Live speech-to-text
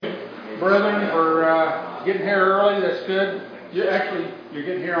brethren, for getting here early. That's good. You're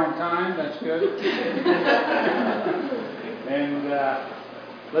getting here on time. That's good. And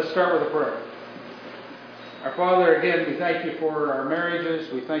let's start with a prayer. Our Father, again, we thank you for our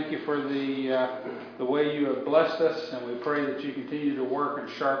marriages. We thank you for the way you have blessed us, and we pray that you continue to work and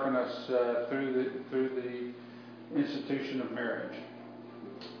sharpen us through the institution of marriage.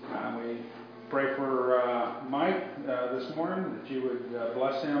 We pray for Mike this morning, that you would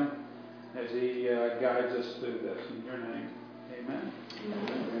bless him as he guides us through this. In your name, amen.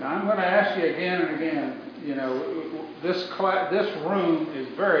 And I'm going to ask you again and again, this room is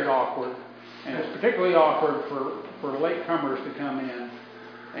very awkward, and it's particularly awkward for latecomers to come in,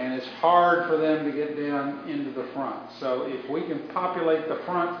 and it's hard for them to get down into the front. So if we can populate the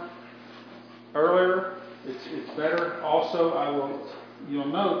front earlier, it's better. Also, you'll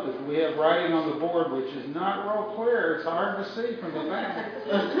note that we have writing on the board which is not real clear. It's hard to see from the back.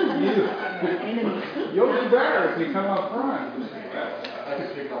 You'll do better if you come up front.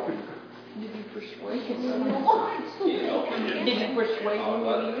 Did you persuade him? Did you persuade him?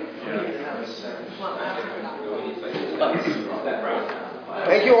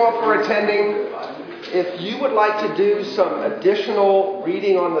 Thank you all for attending. If you would like to do some additional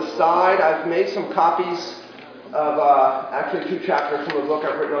reading on the side, I've made some copies of actually 2 chapters from a book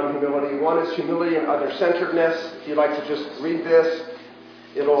I've written on humility. One is Humility and Other-Centeredness. If you'd like to just read this,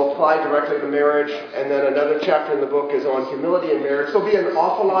 it'll apply directly to marriage. And then another chapter in the book is on humility and marriage. There'll be an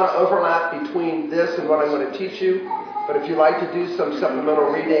awful lot of overlap between this and what I'm going to teach you. But if you'd like to do some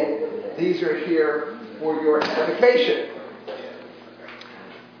supplemental reading, these are here for your edification.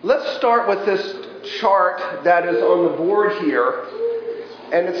 Let's start with this chart that is on the board here.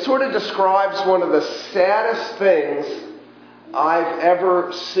 And it sort of describes one of the saddest things I've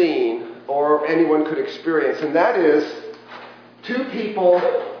ever seen or anyone could experience. And that is 2 people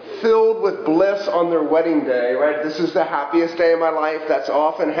filled with bliss on their wedding day, right? This is the happiest day of my life. That's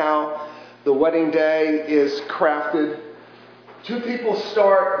often how the wedding day is crafted. 2 people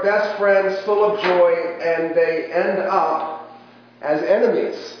start best friends, full of joy, and they end up as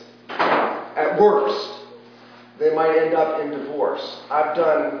enemies at worst. They might end up in divorce. I've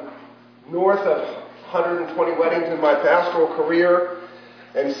done north of 120 weddings in my pastoral career,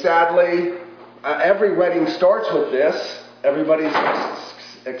 and sadly, every wedding starts with this. Everybody's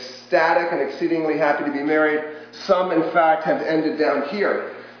ecstatic and exceedingly happy to be married. Some, in fact, have ended down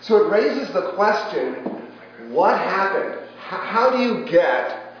here. So it raises the question, what happened? How do you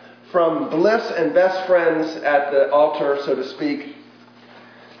get from bliss and best friends at the altar, so to speak,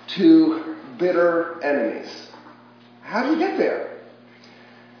 to bitter enemies? How do you get there?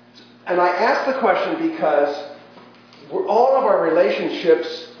 And I ask the question because all of our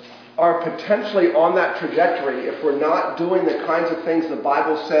relationships are potentially on that trajectory if we're not doing the kinds of things the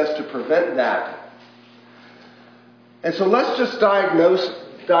Bible says to prevent that. And so let's just diagnose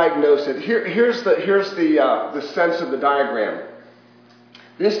it. Here's the sense of the diagram.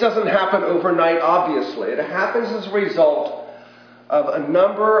 This doesn't happen overnight, obviously. It happens as a result of a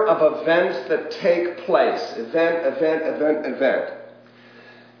number of events that take place. Event.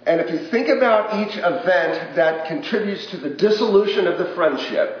 And if you think about each event that contributes to the dissolution of the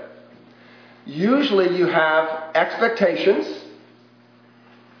friendship, usually you have expectations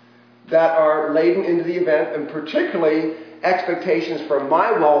that are laden into the event, and particularly expectations for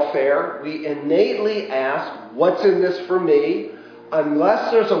my welfare. We innately ask, what's in this for me?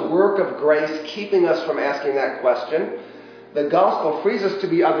 Unless there's a work of grace keeping us from asking that question, the gospel frees us to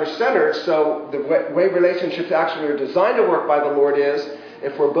be other-centered, so the way relationships actually are designed to work by the Lord is,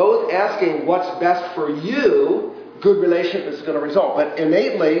 if we're both asking what's best for you, good relationship is going to result. But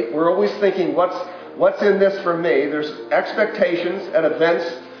innately, we're always thinking, what's in this for me? There's expectations and events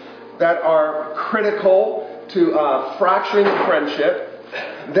that are critical to fracturing the friendship.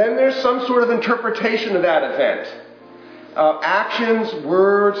 Then there's some sort of interpretation of that event. Actions,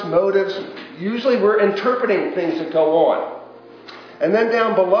 words, motives. Usually we're interpreting things that go on. And then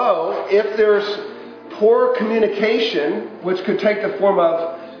down below, if there's poor communication, which could take the form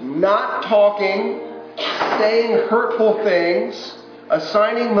of not talking, saying hurtful things,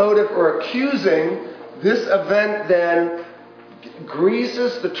 assigning motive, or accusing, this event then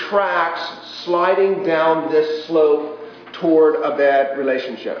greases the tracks sliding down this slope toward a bad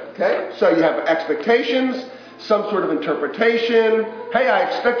relationship. Okay? So you have expectations, some sort of interpretation. Hey, I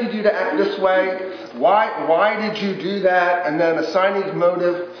expected you to act this way. Why did you do that? And then assigning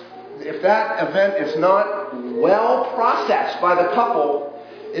motive. If that event is not well processed by the couple,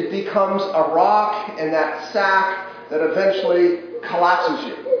 it becomes a rock in that sack that eventually collapses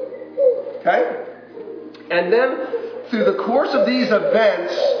you. Okay? And then through the course of these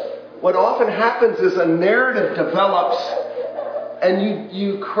events, what often happens is a narrative develops and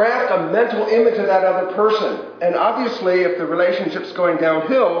you craft a mental image of that other person. And obviously, if the relationship's going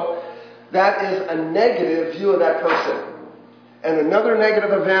downhill, that is a negative view of that person. And another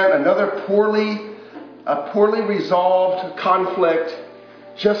negative event, another poorly resolved conflict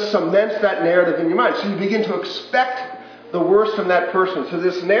just cements that narrative in your mind. So you begin to expect the worst from that person. So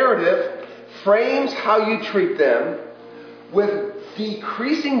this narrative frames how you treat them with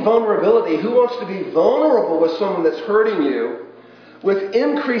decreasing vulnerability. Who wants to be vulnerable with someone that's hurting you? With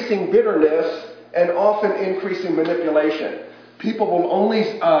increasing bitterness and often increasing manipulation. People will only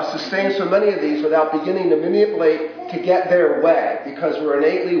sustain so many of these without beginning to manipulate to get their way, because we're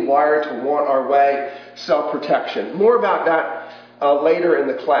innately wired to want our way, self-protection. More about that later in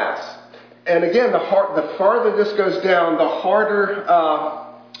the class. And again, the farther this goes down, the harder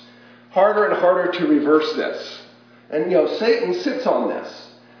and harder to reverse this. And Satan sits on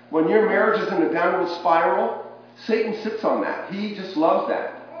this. When your marriage is in a downward spiral, Satan sits on that. He just loves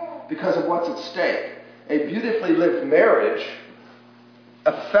that because of what's at stake. A beautifully lived marriage,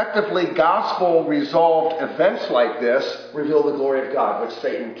 effectively gospel-resolved events like this reveal the glory of God, which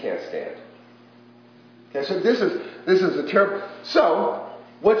Satan can't stand. Okay, so this is a terrible. So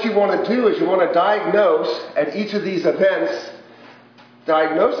what you want to do is you want to diagnose at each of these events,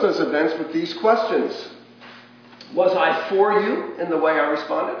 diagnose those events with these questions. Was I for you in the way I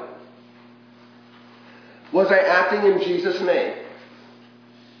responded? Was I acting in Jesus' name?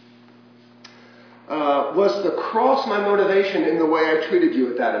 Was the cross my motivation in the way I treated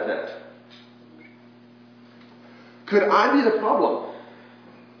you at that event? Could I be the problem?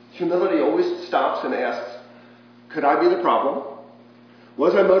 Humility always stops and asks, could I be the problem?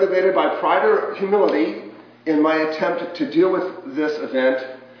 Was I motivated by pride or humility in my attempt to deal with this event?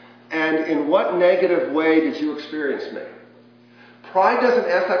 And in what negative way did you experience me? Pride doesn't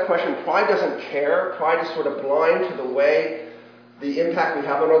ask that question. Pride doesn't care. Pride is sort of blind to the impact we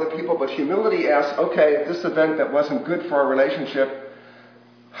have on other people. But humility asks, okay, this event that wasn't good for our relationship,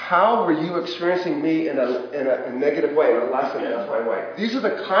 how were you experiencing me in a negative way, in a less than edifying way? These are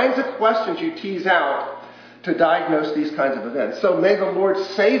the kinds of questions you tease out to diagnose these kinds of events. So may the Lord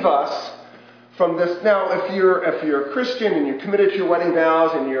save us from this. Now, if you're a Christian and you're committed to your wedding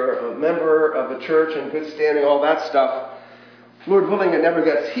vows and you're a member of a church in good standing, all that stuff, Lord willing, it never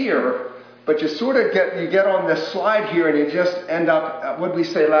gets here. But you sort of get on this slide here and you just end up, what did we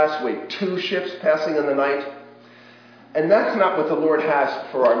say last week? 2 ships passing in the night. And that's not what the Lord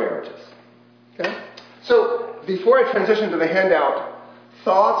has for our marriages. Okay? So before I transition to the handout,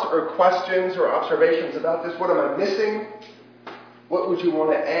 thoughts or questions or observations about this? What am I missing? What would you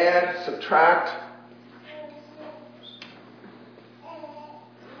want to add, subtract?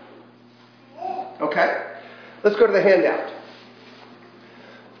 Okay, let's go to the handout.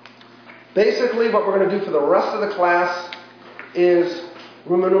 Basically, what we're going to do for the rest of the class is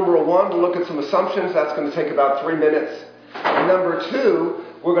Roman numeral 1, we'll look at some assumptions. That's going to take about 3 minutes. And number 2,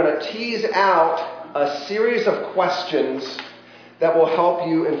 we're going to tease out a series of questions that will help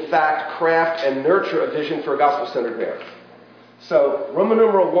you, in fact, craft and nurture a vision for a gospel-centered marriage. So, Roman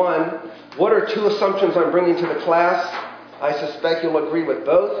numeral 1, what are 2 assumptions I'm bringing to the class? I suspect you'll agree with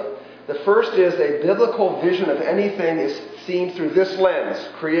both. The first is a biblical vision of anything is seen through this lens: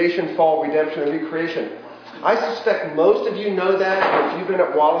 creation, fall, redemption, and recreation. I suspect most of you know that. If you've been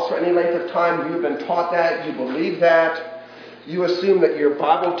at Wallace for any length of time, you've been taught that, you believe that. You assume that your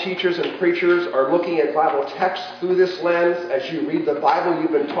Bible teachers and preachers are looking at Bible texts through this lens. As you read the Bible,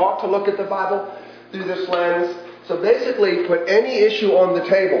 you've been taught to look at the Bible through this lens. So basically, put any issue on the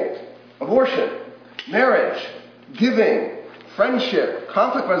table: abortion, marriage, giving, friendship,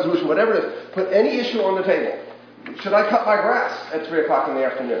 conflict resolution, whatever it is. Put any issue on the table. Should I cut my grass at 3 o'clock in the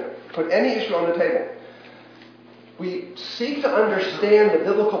afternoon? Put any issue on the table. We seek to understand the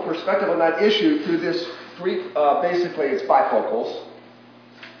biblical perspective on that issue through this basically it's bifocals.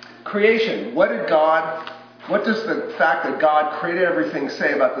 Creation. What does the fact that God created everything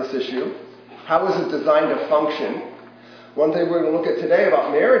say about this issue? How is it designed to function? One thing we're going to look at today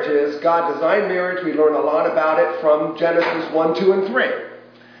about marriage is God designed marriage. We learn a lot about it from Genesis 1, 2, and 3.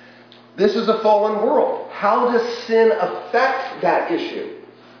 This is a fallen world. How does sin affect that issue?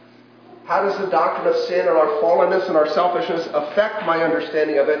 How does the doctrine of sin and our fallenness and our selfishness affect my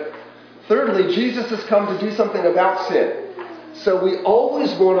understanding of it? Thirdly, Jesus has come to do something about sin. So we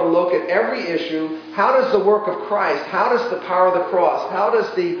always want to look at every issue. How does the work of Christ, how does the power of the cross, how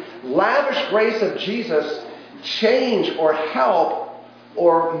does the lavish grace of Jesus change or help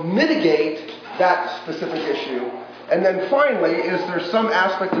or mitigate that specific issue? And then finally, is there some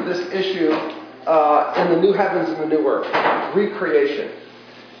aspect of this issue in the new heavens and the new earth? Recreation.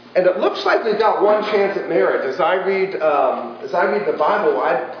 And it looks like we've got one chance at marriage. As I read the Bible,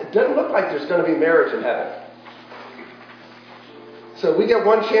 it doesn't look like there's going to be marriage in heaven. So we get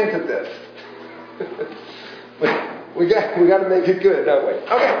one chance at this. we got to make it good, don't we?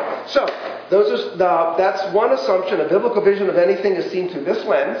 Okay, so that's one assumption. A biblical vision of anything is seen through this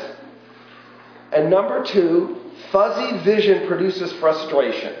lens. And number two, fuzzy vision produces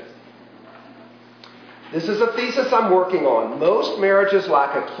frustration. This is a thesis I'm working on. Most marriages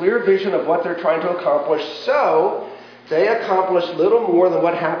lack a clear vision of what they're trying to accomplish, so they accomplish little more than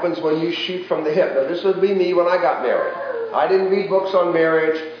what happens when you shoot from the hip. Now, this would be me when I got married. I didn't read books on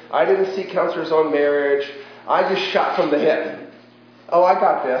marriage. I didn't see counselors on marriage. I just shot from the hip. Oh, I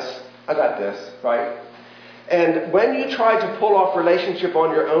got this, right? And when you try to pull off relationship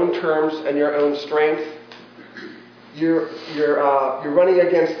on your own terms and your own strength, you're running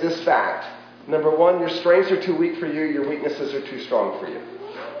against this fact. Number one, your strengths are too weak for you. Your weaknesses are too strong for you.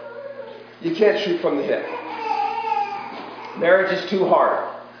 You can't shoot from the hip. Marriage is too hard.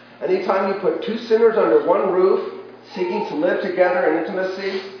 Anytime you put two sinners under one roof, seeking to live together in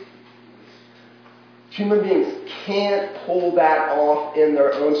intimacy, human beings can't pull that off in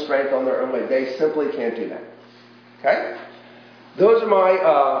their own strength, on their own way. They simply can't do that. Okay? Those are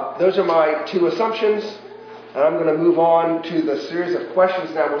my two assumptions. And I'm going to move on to the series of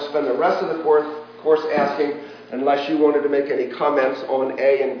questions now. We'll spend the rest of the course asking, unless you wanted to make any comments on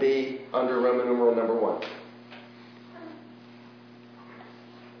A and B under Roman numeral number 1.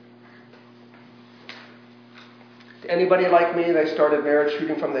 Anybody like me, they started marriage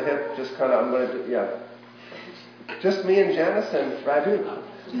shooting from the hip? Just kind of, I'm going to do, yeah. Just me and Janice and Radu.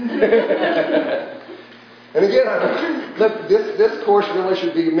 And again, look, this course really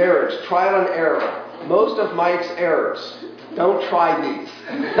should be marriage, trial and error. Most of Mike's errors. Don't try these.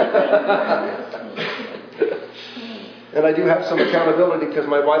 And I do have some accountability because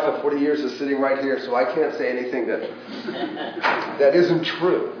my wife of 40 years is sitting right here, so I can't say anything that isn't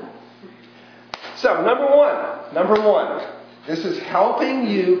true. So, number one, this is helping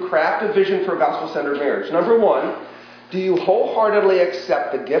you craft a vision for a gospel-centered marriage. Number one, do you wholeheartedly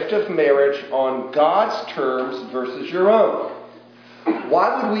accept the gift of marriage on God's terms versus your own?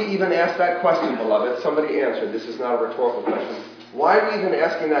 Why would we even ask that question, beloved? Somebody answered. This is not a rhetorical question. Why are we even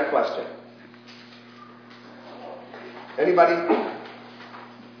asking that question? Anybody?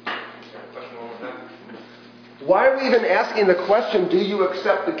 Why are we even asking the question, do you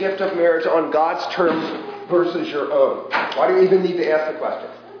accept the gift of marriage on God's terms versus your own? Why do you even need to ask the question?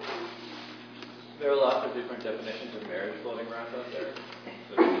 There are lots of different definitions of marriage floating around out there.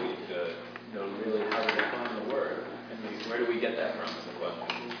 So we need to know really how to define the word. And where do we get that from is the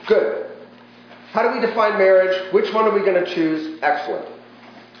question. Good. How do we define marriage? Which one are we going to choose? Excellent.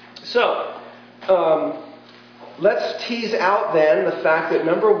 So, let's tease out then the fact that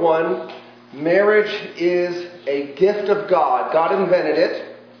number one, marriage is a gift of God. God invented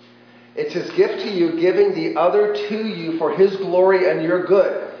it. It's His gift to you, giving the other to you for His glory and your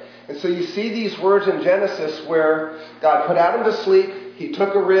good. And so you see these words in Genesis where God put Adam to sleep. He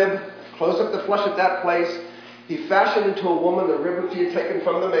took a rib, closed up the flesh at that place. He fashioned into a woman the rib which He had taken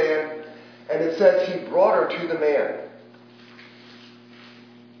from the man. And it says He brought her to the man.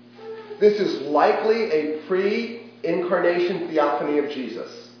 This is likely a pre-incarnation theophany of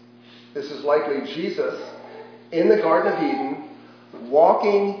Jesus. This is likely Jesus in the Garden of Eden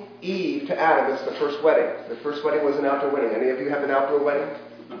walking Eve to Adam. It's the first wedding. The first wedding was an outdoor wedding. Any of you have an outdoor wedding?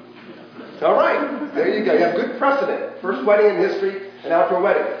 All right. There you go. You have good precedent. First wedding in history, an outdoor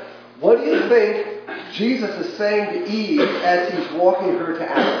wedding. What do you think Jesus is saying to Eve as He's walking her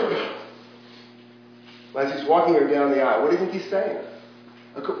to Adam? As He's walking her down the aisle, what do you think He's saying?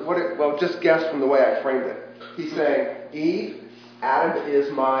 Well, just guess from the way I framed it. He's saying, Eve, Adam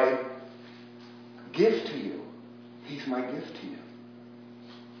is my gift to you. He's my gift to you.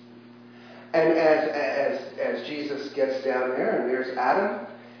 And as Jesus gets down there and there's Adam,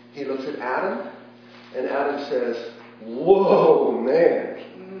 He looks at Adam, and Adam says, "Whoa, man."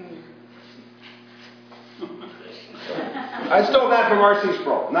 I stole that from R.C.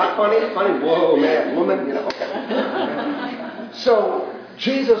 Sproul. Not funny? Funny. Whoa, man. Woman, you know. Okay. So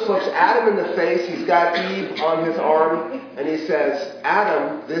Jesus looks Adam in the face. He's got Eve on his arm, and He says,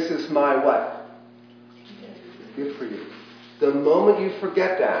 "Adam, this is my what? Gift for you." The moment you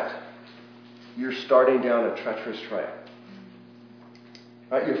forget that, you're starting down a treacherous trail.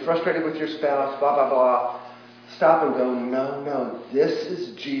 Right? You're frustrated with your spouse, blah, blah, blah. Stop and go, no, this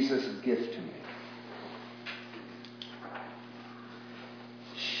is Jesus' gift to me.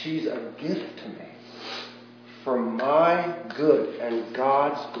 She's a gift to me for my good and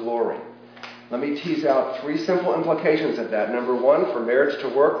God's glory. Let me tease out 3 simple implications of that. Number 1, for marriage to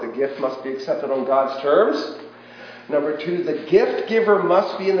work, the gift must be accepted on God's terms. Number 2, the gift giver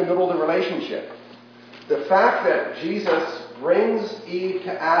must be in the middle of the relationship. The fact that Jesus brings Eve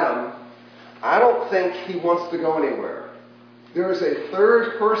to Adam, I don't think he wants to go anywhere. There is a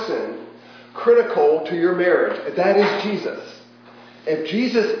third person critical to your marriage, and that is Jesus. If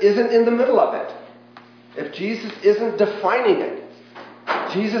Jesus isn't in the middle of it, if Jesus isn't defining it,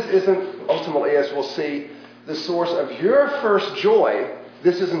 Jesus isn't ultimately, as we'll see, the source of your first joy,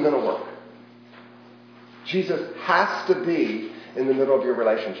 this isn't going to work. Jesus has to be in the middle of your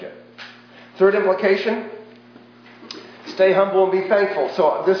relationship. Third implication, stay humble and be thankful.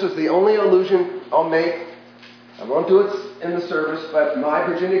 So this is the only allusion I'll make. I won't do it in the service, but my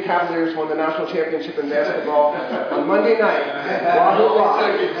Virginia Cavaliers won the national championship in basketball on Monday night. Wahoo wah.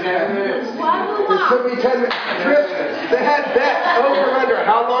 It took me 10 minutes. Chris, they had bet over and under.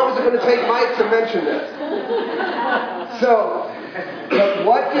 How long is it going to take Mike to mention this? So, but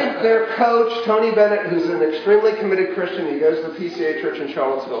what did their coach, Tony Bennett, who's an extremely committed Christian, he goes to the PCA church in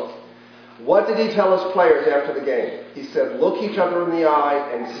Charlottesville, what did he tell his players after the game? He said, look each other in the eye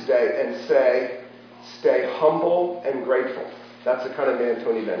and stay humble and grateful. That's the kind of man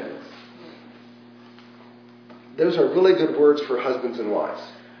Tony Bennett is. Those are really good words for husbands and wives.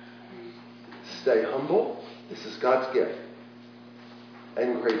 Stay humble. This is God's gift.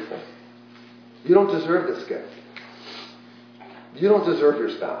 And grateful. You don't deserve this gift. You don't deserve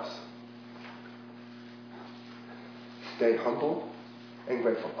your spouse. Stay humble and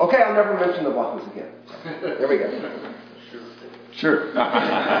grateful. Okay, I'll never mention the Wahoos again. There we go. Sure.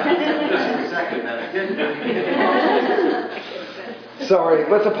 Sorry,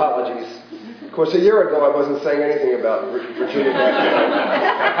 but apologies. Of course, a year ago I wasn't saying anything about Virginia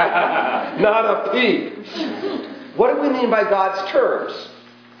Tech. Not a peep. What do we mean by God's terms?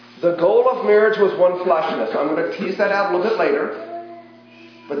 The goal of marriage was one fleshness. I'm going to tease that out a little bit later.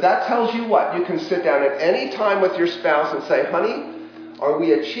 But that tells you what? You can sit down at any time with your spouse and say, honey, are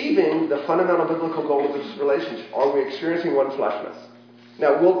we achieving the fundamental biblical goal of this relationship? Are we experiencing one fleshness?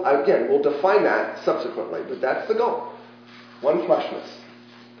 Now, we'll define that subsequently, but that's the goal. One fleshness.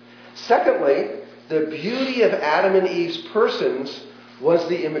 Secondly, the beauty of Adam and Eve's persons was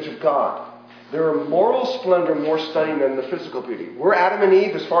the image of God. Their moral splendor more stunning than the physical beauty. Were Adam and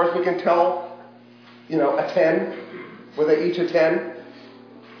Eve, as far as we can tell, a 10? Were they each a 10?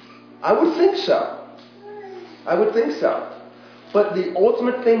 I would think so. But the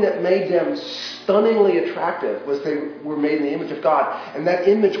ultimate thing that made them stunningly attractive was they were made in the image of God. And that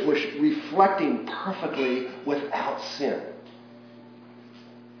image was reflecting perfectly without sin.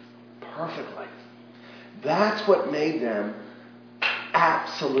 Perfectly. That's what made them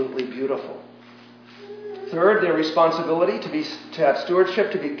absolutely beautiful. Third, their responsibility to have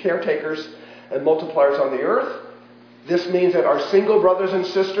stewardship, to be caretakers and multipliers on the earth. This means that our single brothers and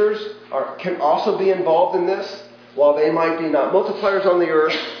sisters can also be involved in this. While they might be not multipliers on the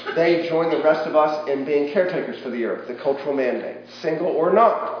earth, they join the rest of us in being caretakers for the earth, the cultural mandate. Single or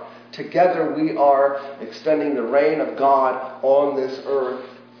not, together we are extending the reign of God on this earth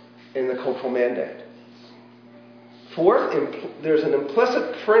in the cultural mandate. Fourth, there's an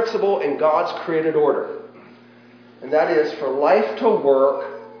implicit principle in God's created order. And that is, for life to work,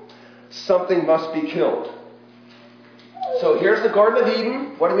 something must be killed. So here's the Garden of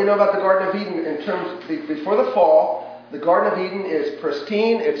Eden. What do we know about the Garden of Eden in terms, before the fall, the Garden of Eden is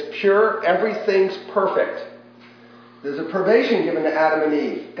pristine, it's pure, everything's perfect. There's a probation given to Adam and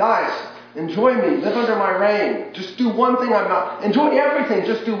Eve. Guys, enjoy me, live under my reign. Just do one thing I'm not. Enjoy everything,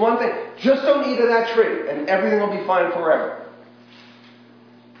 just do one thing. Just don't eat of that tree, and everything will be fine forever.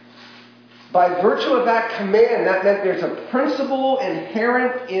 By virtue of that command, that meant there's a principle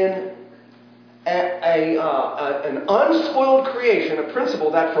inherent in an unspoiled creation, a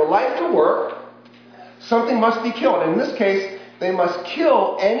principle that for life to work, something must be killed. In this case, they must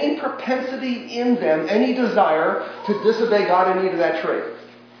kill any propensity in them, any desire to disobey God and eat of that tree.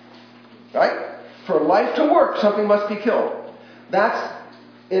 Right? For life to work, something must be killed. That's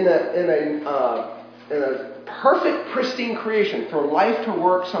in a perfect, pristine creation. For life to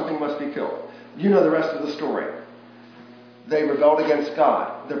work, something must be killed. You know the rest of the story. They rebelled against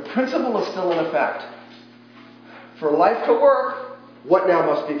God. The principle is still in effect. For life to work, what now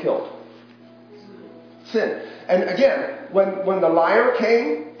must be killed? Sin. And again, when the liar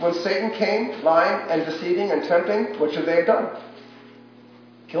came, when Satan came, lying and deceiving and tempting, what should they have done?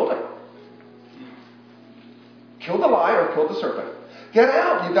 Killed him. Kill the lie or kill the serpent. Get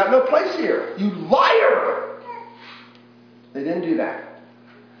out. You've got no place here. You liar. They didn't do that.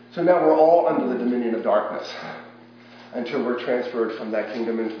 So now we're all under the dominion of darkness until we're transferred from that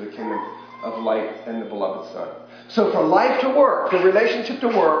kingdom into the kingdom of light and the beloved Son. So for life to work, for relationship to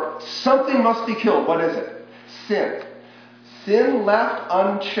work, something must be killed. What is it? Sin. Sin left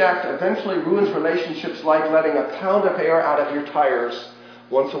unchecked eventually ruins relationships like letting a pound of air out of your tires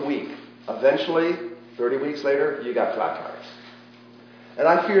once a week. Eventually, 30 weeks later, you got flat tires. And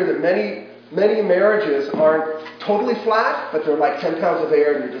I fear that many marriages aren't totally flat, but they're like 10 pounds of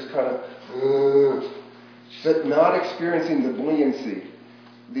air and you're just kind of, but not experiencing the buoyancy,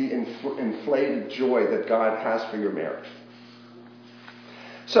 the inflated joy that God has for your marriage.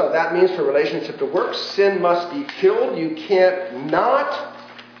 So that means for relationship to work, sin must be killed. You can't not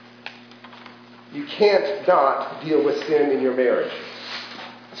deal with sin in your marriage.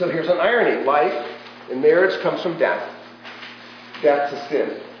 So here's an irony. Life in marriage comes from death. Death to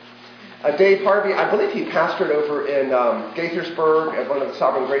sin. Dave Harvey, I believe he pastored over in Gaithersburg at one of the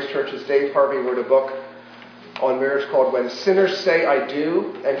Sovereign Grace churches. Dave Harvey wrote a book on marriage called When Sinners Say I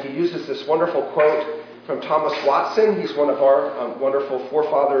Do, and he uses this wonderful quote from Thomas Watson. He's one of our wonderful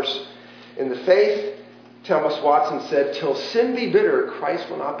forefathers in the faith. Thomas Watson said, "Till sin be bitter, Christ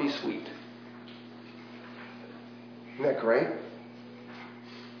will not be sweet." Isn't that great?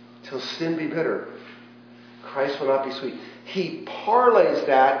 Till sin be bitter, Christ will not be sweet. He parlays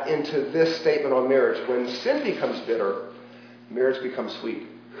that into this statement on marriage. When sin becomes bitter, marriage becomes sweet.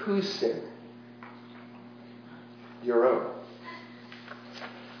 Whose sin? Your own.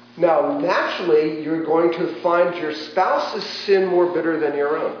 Now, naturally, you're going to find your spouse's sin more bitter than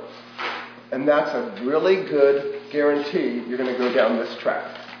your own. And that's a really good guarantee you're going to go down this track.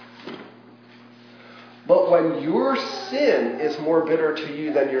 But when your sin is more bitter to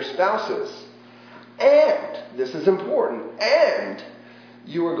you than your spouse's, and, this is important, and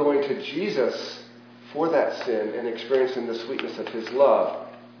you are going to Jesus for that sin and experiencing the sweetness of his love,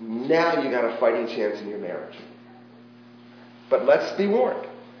 now you got a fighting chance in your marriage. But let's be warned.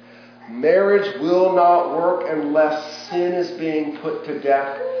 Marriage will not work unless sin is being put to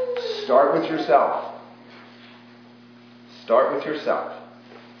death. Start with yourself. Start with yourself.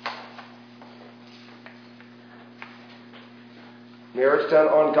 Marriage done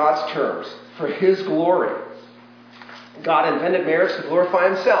on God's terms, for his glory. God invented marriage to glorify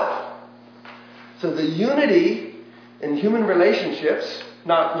himself. So the unity in human relationships,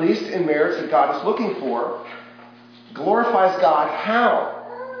 not least in marriage that God is looking for, glorifies God. How?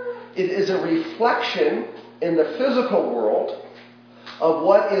 It is a reflection in the physical world of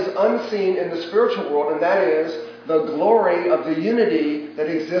what is unseen in the spiritual world, and that is the glory of the unity that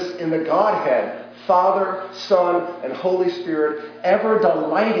exists in the Godhead, Father, Son, and Holy Spirit, ever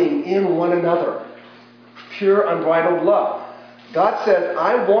delighting in one another. Pure, unbridled love. God says,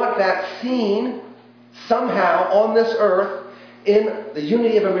 I want that seen somehow on this earth in the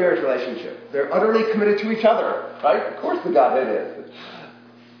unity of a marriage relationship. They're utterly committed to each other, right? Of course the Godhead is.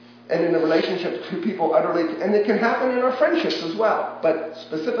 And in the relationship, two people utterly, and it can happen in our friendships as well, but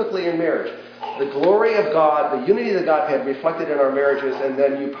specifically in marriage. The glory of God, the unity of the Godhead reflected in our marriages, and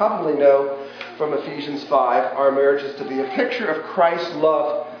then you probably know from Ephesians 5, our marriage is to be a picture of Christ's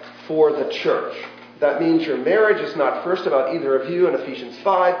love for the church. That means your marriage is not first about either of you. In Ephesians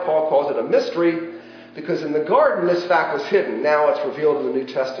 5, Paul calls it a mystery, because in the garden this fact was hidden. Now it's revealed in the New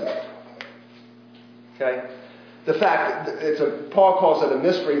Testament. Okay? The fact, Paul calls it a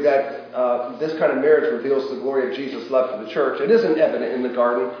mystery that this kind of marriage reveals the glory of Jesus' love for the church. It isn't evident in the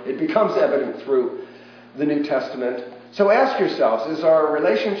garden. It becomes evident through the New Testament. So ask yourselves, is our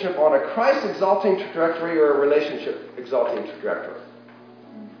relationship on a Christ-exalting trajectory or a relationship-exalting trajectory?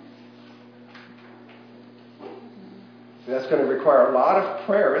 That's going to require a lot of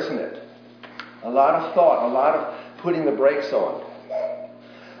prayer, isn't it? A lot of thought, a lot of putting the brakes on.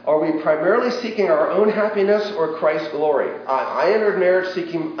 Are we primarily seeking our own happiness or Christ's glory? I entered marriage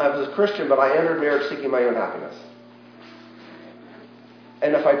seeking, I was a Christian, but I entered marriage seeking my own happiness.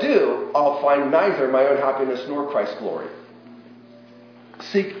 And if I do, I'll find neither my own happiness nor Christ's glory.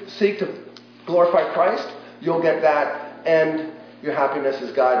 Seek to glorify Christ, you'll get that, and your happiness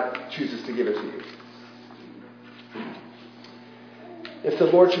as God chooses to give it to you. If the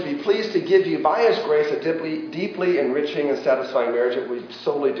Lord should be pleased to give you by his grace a deeply enriching and satisfying marriage, it will be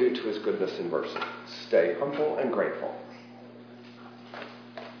solely due to his goodness and mercy. Stay humble and grateful.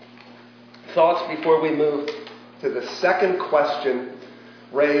 Thoughts before we move to the second question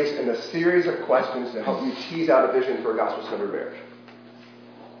raised in a series of questions to help you tease out a vision for a gospel-centered marriage.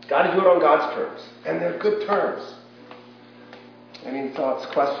 Got to do it on God's terms, and they're good terms. Any thoughts,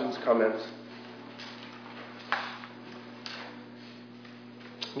 questions, comments?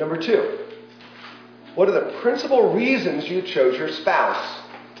 Number 2, what are the principal reasons you chose your spouse?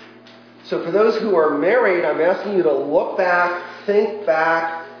 So for those who are married, I'm asking you to look back, think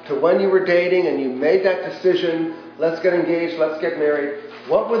back, to when you were dating and you made that decision, let's get engaged, let's get married,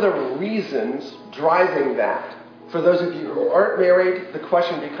 what were the reasons driving that? For those of you who aren't married, the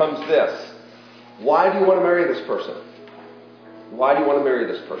question becomes this. Why do you want to marry this person? Why do you want to marry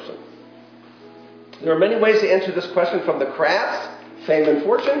this person? There are many ways to answer this question, from the crass, fame and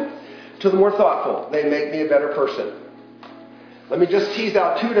fortune, to the more thoughtful, they make me a better person. Let me just tease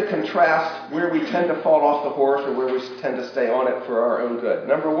out two to contrast where we tend to fall off the horse or where we tend to stay on it for our own good.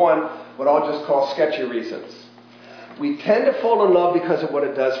 Number one, what I'll just call sketchy reasons. We tend to fall in love because of what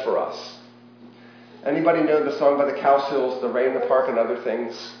it does for us. Anybody know the song by the Cowsills, The Rain in the Park and Other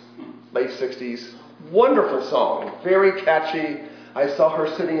Things? Late 60s. Wonderful song. Very catchy. I saw her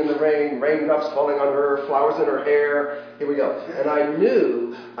sitting in the rain, raindrops falling on her, flowers in her hair. Here we go. And I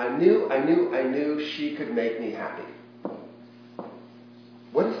knew she could make me happy.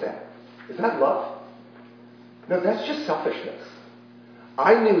 What is that? Is that love? No, that's just selfishness.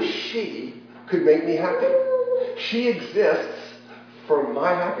 I knew she could make me happy. She exists for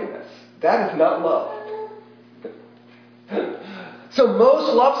my happiness. That is not love. So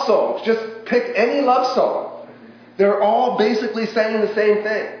most love songs, just pick any love song. They're all basically saying the same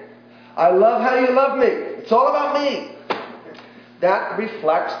thing. I love how you love me. It's all about me. That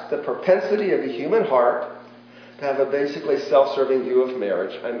reflects the propensity of the human heart to have a basically self-serving view of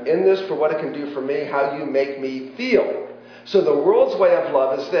marriage. I'm in this for what it can do for me, how you make me feel. So the world's way of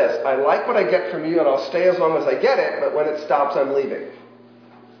love is this. I like what I get from you and I'll stay as long as I get it, but when it stops, I'm leaving.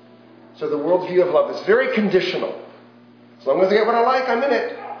 So the world's view of love is very conditional. As long as I get what I like, I'm in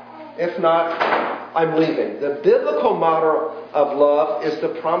it. If not, I'm leaving. The biblical model of love is the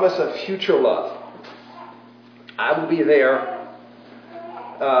promise of future love. I will be there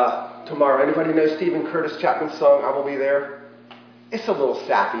tomorrow. Anybody know Stephen Curtis Chapman's song, I Will Be There? It's a little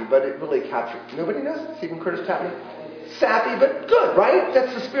sappy, but it really captures. Nobody knows Stephen Curtis Chapman? Sappy, but good, right?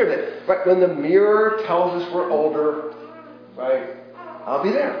 That's the spirit of it. Right? When the mirror tells us we're older, right? I'll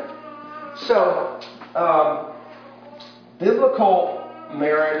be there. So, biblical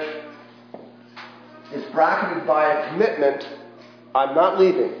marriage is bracketed by a commitment, I'm not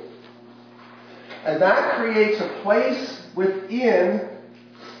leaving. And that creates a place within,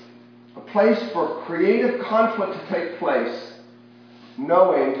 a place for creative conflict to take place,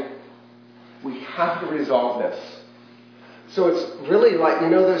 knowing we have to resolve this. So it's really like, you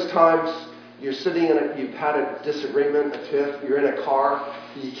know those times you're sitting you've had a disagreement, a tiff, you're in a car,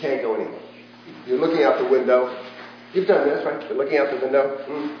 you can't go anywhere. You're looking out the window. You've done this, right? You're looking out the window.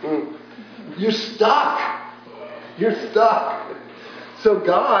 You're stuck. You're stuck. So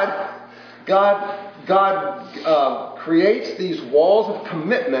God creates these walls of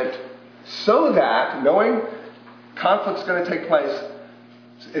commitment so that, knowing conflict's going to take place,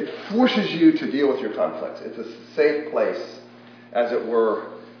 it forces you to deal with your conflicts. It's a safe place, as it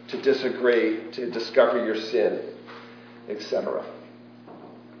were, to disagree, to discover your sin, etc.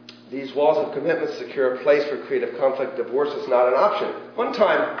 These walls of commitment secure a place for creative conflict. Divorce is not an option. One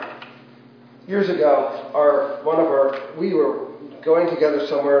time, years ago, we were going together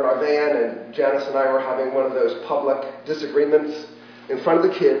somewhere in our van, and Janice and I were having one of those public disagreements in front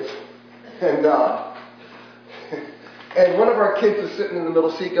of the kids. And one of our kids is sitting in the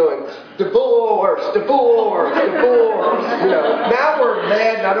middle seat going, divorce, divorce, divorce. Now we're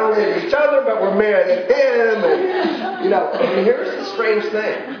mad not only at each other, but we're mad at him. And here's the strange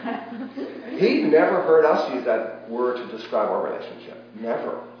thing. He never heard us use that word to describe our relationship.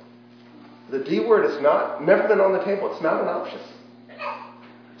 Never. The D word is never been on the table. It's not an option.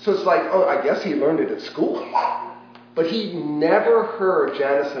 So it's like, oh, I guess he learned it at school. But he never heard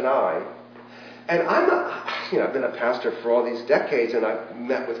Janice and I. And I've been a pastor for all these decades, and I've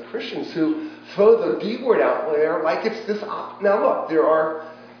met with Christians who throw the D word out there like it's this. Now look, there are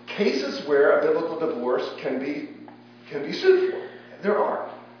cases where a biblical divorce can be sued for. There are.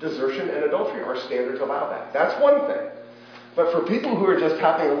 Desertion and adultery, our standards allow that. That's one thing. But for people who are just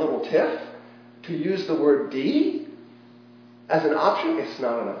having a little tiff, to use the word D as an option, it's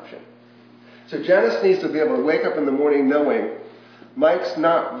not an option. So Janice needs to be able to wake up in the morning knowing Mike's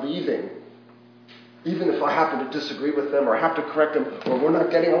not leaving, even if I happen to disagree with them or I have to correct him or we're not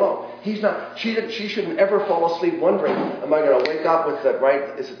getting along. He's not. She shouldn't ever fall asleep wondering, am I going to wake up with that,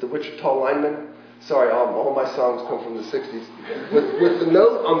 right? Is it the Wichita Lineman? Sorry, all my songs come from the 60s. With the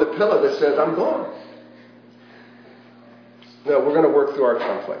note on the pillow that says, I'm gone. No, we're going to work through our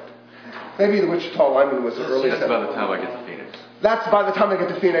conflict. Maybe the Wichita Lineman was the early. That's by the time I get to Phoenix. That's by the time I get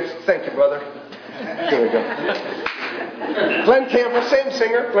to Phoenix. Thank you, brother. There we go. Glenn Campbell, same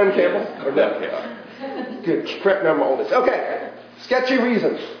singer. Glenn Campbell. Or no? Good. Correct me on my oldest. Okay. Sketchy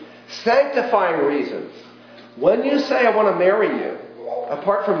reasons. Sanctifying reasons. When you say, I want to marry you,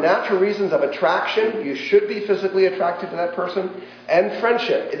 Apart from natural reasons of attraction, you should be physically attracted to that person, and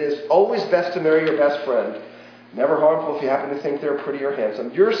friendship. It is always best to marry your best friend. Never harmful if you happen to think they're pretty or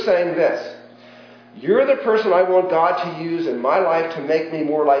handsome. You're saying this: you're the person I want God to use in my life to make me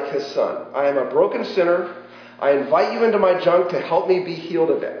more like his son. I am a broken sinner. I invite you into my junk to help me be healed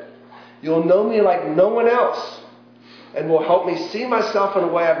of it. You'll know me like no one else and will help me see myself in a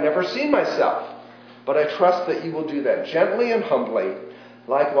way I've never seen myself. But I trust that you will do that gently and humbly.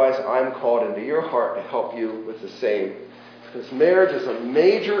 Likewise, I'm called into your heart to help you with the same. Because marriage is a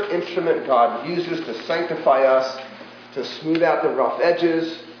major instrument God uses to sanctify us, to smooth out the rough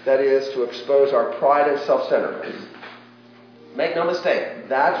edges, that is, to expose our pride and self-centeredness. Make no mistake,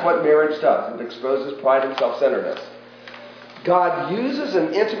 that's what marriage does. It exposes pride and self-centeredness. God uses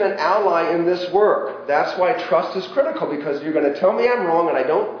an intimate ally in this work. That's why trust is critical, because you're going to tell me I'm wrong, and I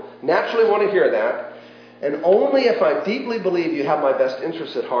don't naturally want to hear that. And only if I deeply believe you have my best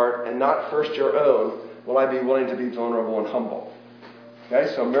interests at heart and not first your own, will I be willing to be vulnerable and humble.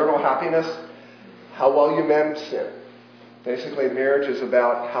 Okay, so marital happiness, how well you manage sin. Basically, marriage is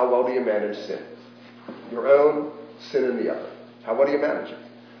about how well do you manage sin. Your own, sin in the other. How well do you manage it?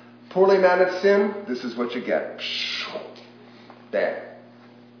 Poorly managed sin, this is what you get. Bad.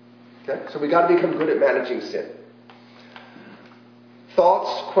 Okay, so we got to become good at managing sin.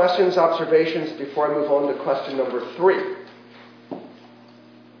 Thoughts, questions, observations before I move on to question number 3.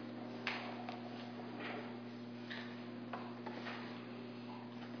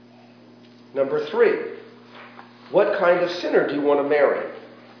 Number 3, what kind of sinner do you want to marry?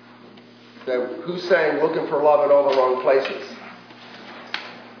 So who's saying looking for love in all the wrong places?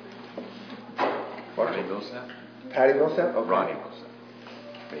 Patty Millsap? Patty Millsap? Okay. Ronnie Millsap.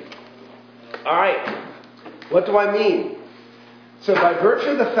 All right. What do I mean? So by virtue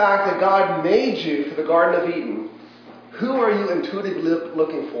of the fact that God made you for the Garden of Eden, who are you intuitively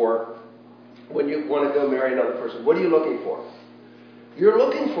looking for when you want to go marry another person? What are you looking for? You're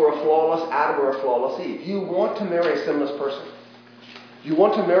looking for a flawless Adam or a flawless Eve. You want to marry a sinless person. You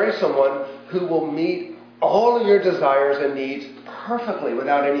want to marry someone who will meet all of your desires and needs perfectly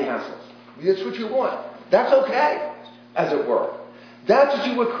without any hassles. That's what you want. That's okay, as it were. That's what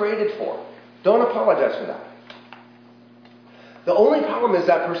you were created for. Don't apologize for that. The only problem is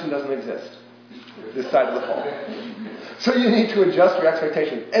that person doesn't exist this side of the fall. So you need to adjust your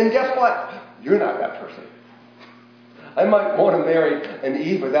expectations. And guess what? You're not that person. I might want to marry an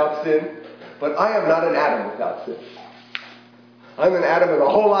Eve without sin, but I am not an Adam without sin. I'm an Adam with a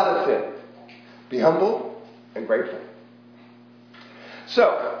whole lot of sin. Be humble and grateful.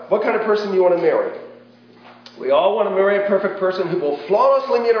 So, what kind of person do you want to marry? We all want to marry a perfect person who will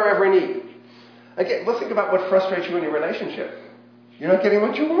flawlessly meet our every need. Again, let's think about what frustrates you in your relationship. You're not getting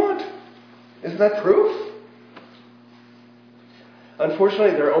what you want. Isn't that proof?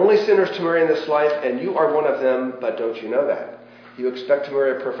 Unfortunately, there are only sinners to marry in this life, and you are one of them, but don't you know that? You expect to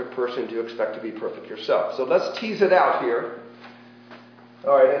marry a perfect person. Do you expect to be perfect yourself? So let's tease it out here.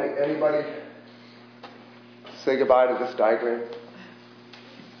 All right, anybody say goodbye to this diagram?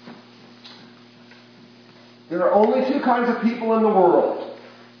 There are only 2 kinds of people in the world.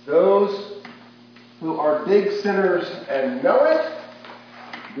 Those who are big sinners and know it.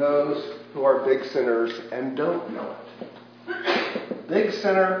 Those who are big sinners and don't know it. Big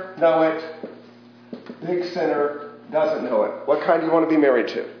sinner, know it. Big sinner, doesn't know it. What kind do you want to be married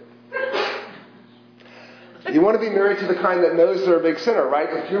to? You want to be married to the kind that knows they're a big sinner, right?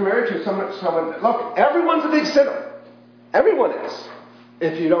 If you're married to someone, look, everyone's a big sinner. Everyone is.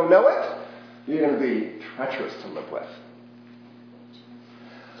 If you don't know it, you're going to be treacherous to live with.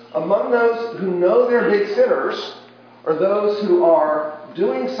 Among those who know they're big sinners are those who are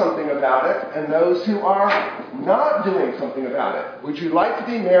doing something about it and those who are not doing something about it. Would you like to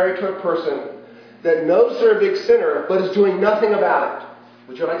be married to a person that knows they're a big sinner but is doing nothing about it?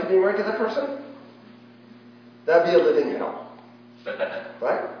 Would you like to be married to that person? That'd be a living hell.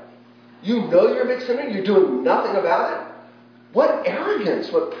 Right? You know you're a big sinner, you're doing nothing about it. What arrogance,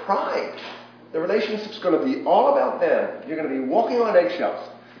 what pride. The relationship's going to be all about them. You're going to be walking on eggshells.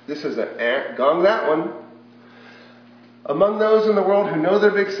 This is a gong that one. Among those in the world who know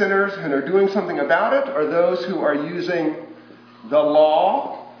they're big sinners and are doing something about it are those who are using the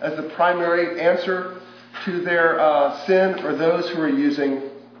law as the primary answer to their sin, or those who are using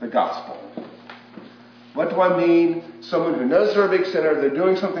the gospel. What do I mean? Someone who knows they're a big sinner, they're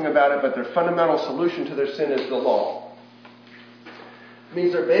doing something about it, but their fundamental solution to their sin is the law. It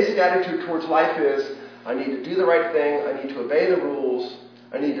means their basic attitude towards life is, I need to do the right thing, I need to obey the rules,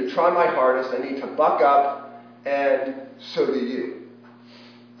 I need to try my hardest, I need to buck up, and so do you.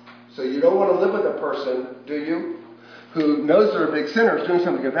 So you don't want to live with a person, do you, who knows they're a big sinner is doing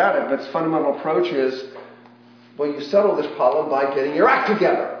something about it, but its fundamental approach is, well, you settle this problem by getting your act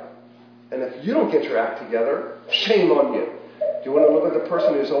together. And if you don't get your act together, shame on you. Do you want to live with a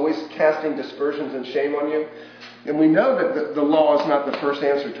person who's always casting dispersions and shame on you? And we know that the law is not the first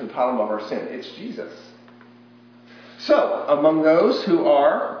answer to the problem of our sin. It's Jesus. So, among those who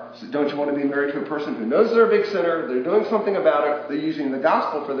are, don't you want to be married to a person who knows they're a big sinner, they're doing something about it, they're using the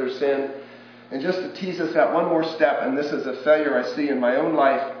gospel for their sin, and just to tease us out one more step, and this is a failure I see in my own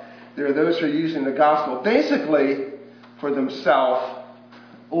life, there are those who are using the gospel basically for themselves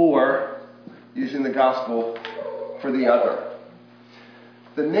or using the gospel for the other.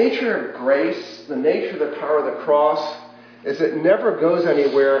 The nature of grace, the nature of the power of the cross, is it never goes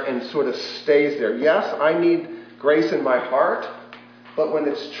anywhere and sort of stays there. Yes, I need grace in my heart, but when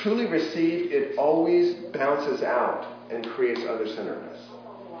it's truly received, it always bounces out and creates other sinnerness.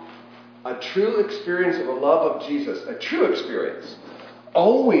 A true experience of the love of Jesus, a true experience,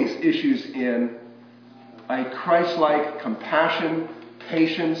 always issues in a Christ-like compassion,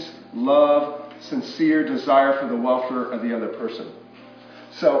 patience, love, sincere desire for the welfare of the other person.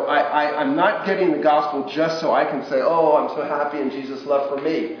 So I'm not getting the gospel just so I can say, oh, I'm so happy in Jesus' love for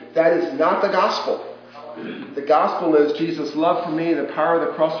me. That is not the gospel. The gospel is Jesus' love for me, the power of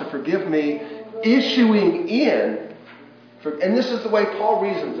the cross to forgive me, issuing in, and this is the way Paul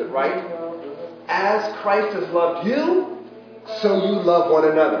reasons it, right? As Christ has loved you, so you love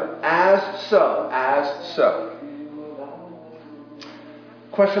one another. As so.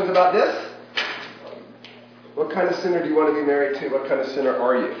 Questions about this? What kind of sinner do you want to be married to? What kind of sinner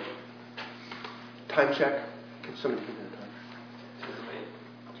are you? Time check. Can somebody give me the time?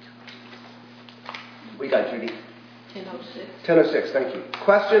 We got Judy. 10:06. 10:06, thank you.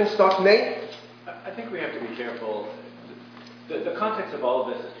 Questions, thoughts, Nate? I think we have to be careful. The context of all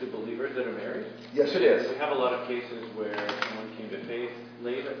of this is two believers that are married. Yes, it is. We have a lot of cases where someone came to faith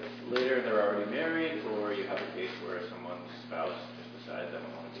later and they're already married, or you have a case where someone's spouse just decides they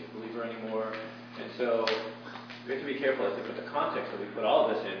don't want to be a believer anymore. And so we have to be careful, I think, with the context that we put all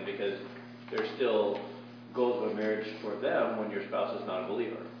of this in, because there's still goals of a marriage for them when your spouse is not a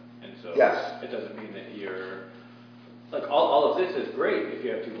believer. And so It doesn't mean that you're... Like, all of this is great if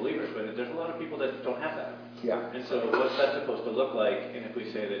you have two believers, but there's a lot of people that don't have that. Yeah. And so what's that supposed to look like? And if we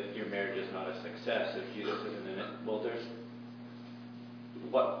say that your marriage is not a success, if Jesus isn't in it, well, there's...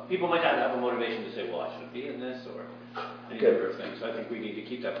 People might have a motivation to say, well, I shouldn't be in this, or any number of things. So I think we need to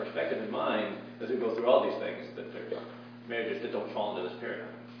keep that perspective in mind as we go through all these things, that there's marriages that don't fall into this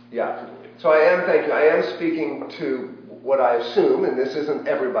paradigm. Yeah. So I am speaking to what I assume, and this isn't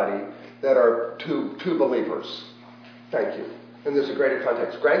everybody, that are two believers. Thank you. And there's a greater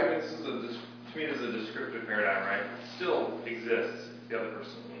context. Greg? To me, this is a descriptive paradigm, right? It still exists if the other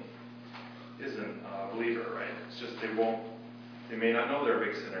person isn't a believer, right? It's just they may not know they're a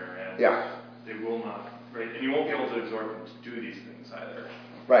big sinner, and they will not, right? And you won't be able to exhort them to do these things either.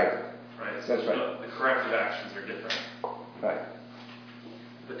 Right. Right? That's right. The corrective actions are different. Right.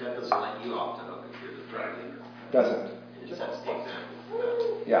 But that doesn't let you off the hook if you're the drug leader. Doesn't. It just sets the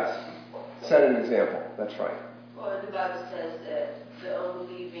example. Yes. Set an example. That's right. Well, the Bible says that the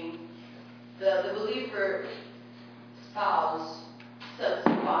believer spouse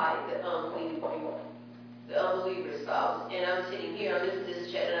sanctify the unbeliever spouse. And I'm sitting here, I'm listening to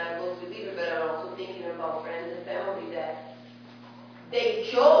this chat, and I'm both believer, but I'm also thinking about friends and family that they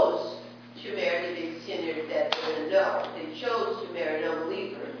chose to marry the big sinner that they're going to know. They chose to marry an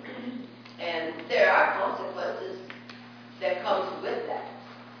unbeliever. And there are consequences that comes with that.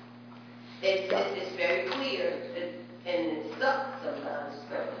 It's very clear, and it sucks sometimes,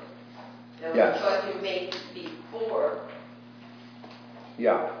 but there was a choice you made before.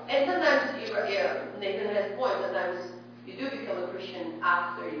 Yeah. And sometimes, Nathan has a point, sometimes you do become a Christian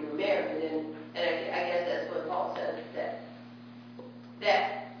after you're married, and I guess that's what Paul says,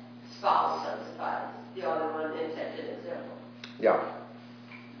 that spouse sanctifies the other one and sets an example. Yeah.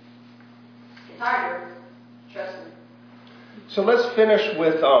 It's harder, trust me. So let's finish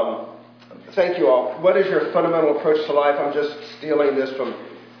with, thank you all. What is your fundamental approach to life? I'm just stealing this from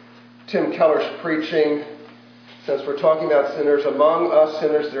Tim Keller's preaching. Since we're talking about sinners, among us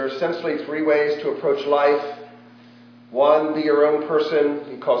sinners, there are essentially three ways to approach life. One, be your own person.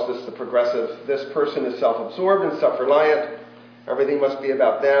 He calls this the progressive. This person is self-absorbed and self-reliant. Everything must be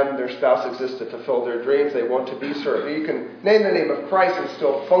about them. Their spouse exists to fulfill their dreams. They want to be served. You can name the name of Christ and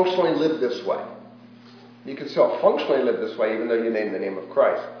still functionally live this way. You can still functionally live this way even though you name the name of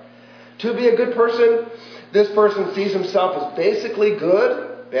Christ. To be a good person, this person sees himself as basically good.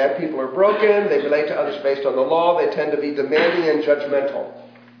 Bad people are broken. They relate to others based on the law. They tend to be demanding and judgmental.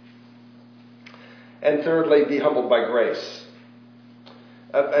 And thirdly, be humbled by grace.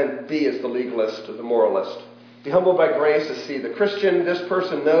 And B is the legalist or the moralist. Be humbled by grace is see the Christian. This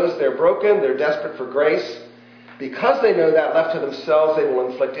person knows they're broken. They're desperate for grace. Because they know that, left to themselves, they will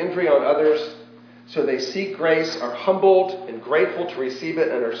inflict injury on others. So they seek grace, are humbled and grateful to receive it,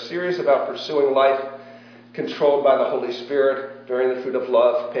 and are serious about pursuing life controlled by the Holy Spirit, bearing the fruit of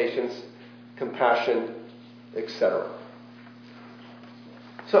love, patience, compassion, etc.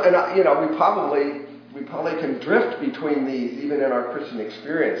 So, and we probably can drift between these even in our Christian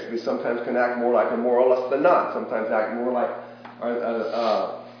experience. We sometimes can act more like a moralist than not. Sometimes act more like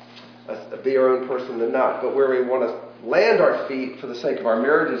be our own person than not. But where we want to land our feet for the sake of our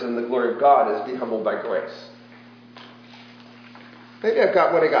marriages and the glory of God is be humbled by grace. Maybe I've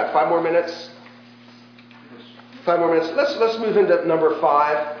got 5 more minutes? 5 more minutes. Let's move into number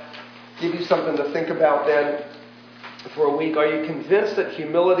 5. Give you something to think about then for a week. Are you convinced that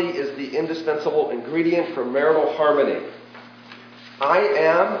humility is the indispensable ingredient for marital harmony? I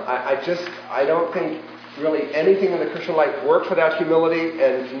am. I don't think really anything in the Christian life works without humility,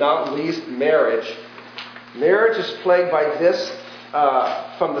 and not least marriage. Marriage is plagued by this,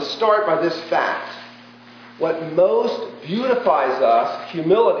 from the start, by this fact. What most beautifies us,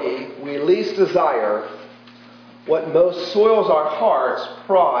 humility, we least desire. What most soils our hearts,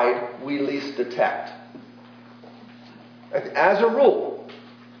 pride, we least detect. As a rule,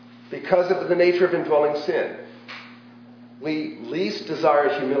 because of the nature of indwelling sin, we least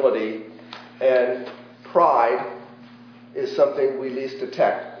desire humility, and pride is something we least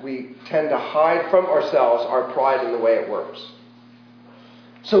detect. We tend to hide from ourselves our pride in the way it works.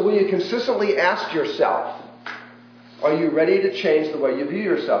 So will you consistently ask yourself, are you ready to change the way you view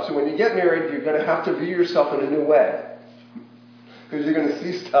yourself? So when you get married, you're going to have to view yourself in a new way, because you're going to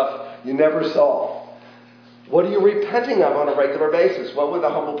see stuff you never saw. What are you repenting of on a regular basis? What would the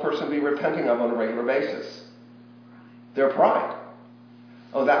humble person be repenting of on a regular basis? Their pride.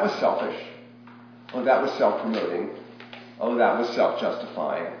 Oh, that was selfish. Oh, that was self-promoting. Oh, that was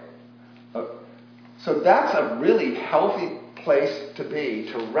self-justifying. So that's a really healthy place to be,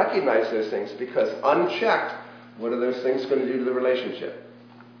 to recognize those things, because unchecked, what are those things going to do to the relationship?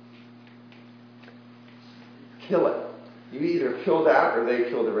 Kill it. You either kill that or they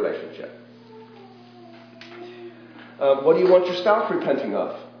kill the relationship. What do you want your spouse repenting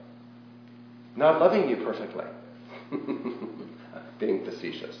of? Not loving you perfectly. Being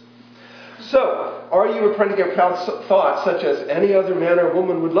facetious. So, are you repenting of proud thoughts such as any other man or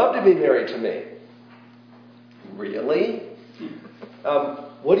woman would love to be married to me? Really?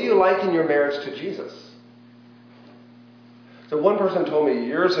 What do you like in your marriage to Jesus? So one person told me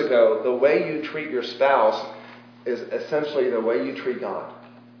years ago, the way you treat your spouse is essentially the way you treat God.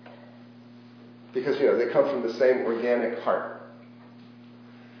 Because, they come from the same organic heart.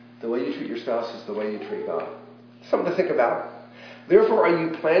 The way you treat your spouse is the way you treat God. Something to think about. Therefore, are you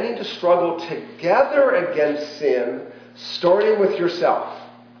planning to struggle together against sin, starting with yourself?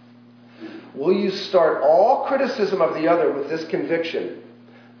 Will you start all criticism of the other with this conviction?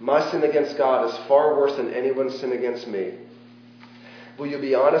 My sin against God is far worse than anyone's sin against me. Will you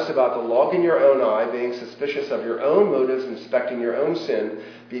be honest about the log in your own eye, being suspicious of your own motives, inspecting your own sin,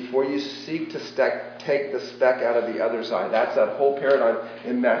 before you seek to take the speck out of the other's eye? That's that whole paradigm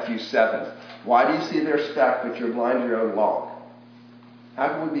in Matthew 7. Why do you see their speck, but you're blind to your own log? How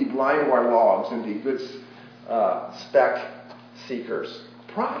can we be blind to our logs and be good speck seekers?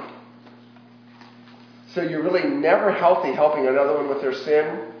 Pride. So you're really never healthy helping another one with their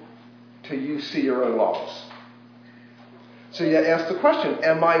sin till you see your own logs. So you ask the question,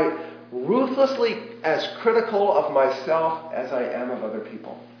 am I ruthlessly as critical of myself as I am of other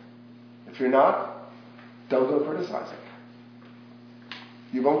people? If you're not, don't go criticizing.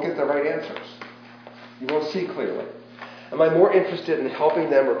 You won't get the right answers. You won't see clearly. Am I more interested in helping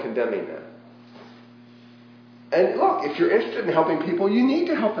them or condemning them? And look, if you're interested in helping people, you need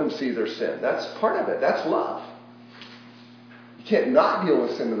to help them see their sin. That's part of it. That's love. You can't not deal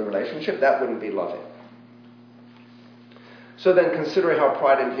with sin in the relationship. That wouldn't be loving. So then, considering how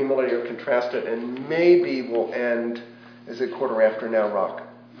pride and humility are contrasted, and maybe we'll end, is it 1:15 now, Rock?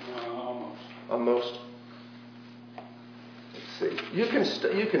 Almost. Let's see. You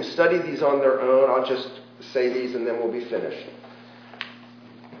can study these on their own. I'll just say these and then we'll be finished.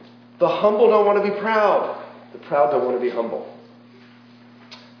 The humble don't want to be proud. The proud don't want to be humble.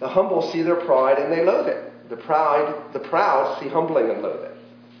 The humble see their pride and they loathe it. The proud see humbling and loathe it.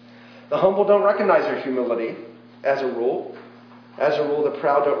 The humble don't recognize their humility, as a rule. As a rule, the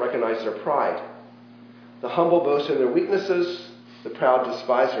proud don't recognize their pride. The humble boast in their weaknesses. The proud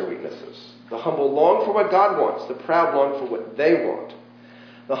despise their weaknesses. The humble long for what God wants. The proud long for what they want.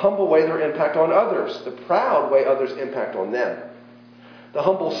 The humble weigh their impact on others. The proud weigh others' impact on them. The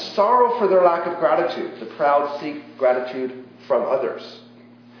humble sorrow for their lack of gratitude. The proud seek gratitude from others.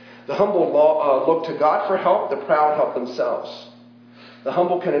 The humble look to God for help. The proud help themselves. The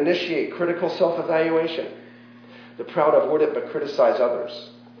humble can initiate critical self-evaluation. The proud avoid it but criticize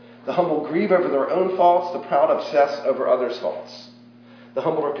others. The humble grieve over their own faults. The proud obsess over others' faults. The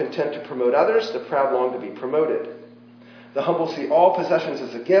humble are content to promote others. The proud long to be promoted. The humble see all possessions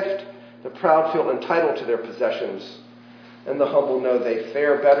as a gift. The proud feel entitled to their possessions. And the humble know they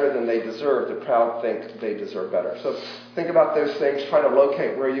fare better than they deserve. The proud think they deserve better. So think about those things. Try to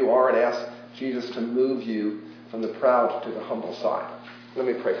locate where you are and ask Jesus to move you from the proud to the humble side. Let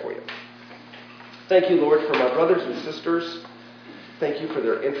me pray for you. Thank you, Lord, for my brothers and sisters. Thank you for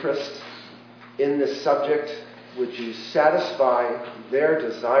their interest in this subject. Would you satisfy their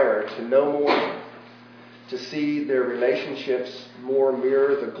desire to know more, to see their relationships more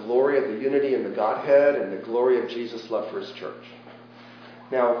mirror the glory of the unity in the Godhead and the glory of Jesus' love for his church.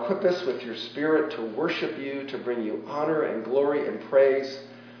 Now equip us with your Spirit to worship you, to bring you honor and glory and praise,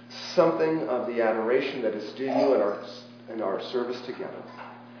 something of the adoration that is due you in our service together.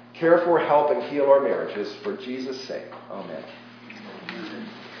 Care for, help, and heal our marriages for Jesus' sake. Amen.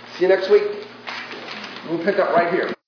 See you next week. We'll pick up right here.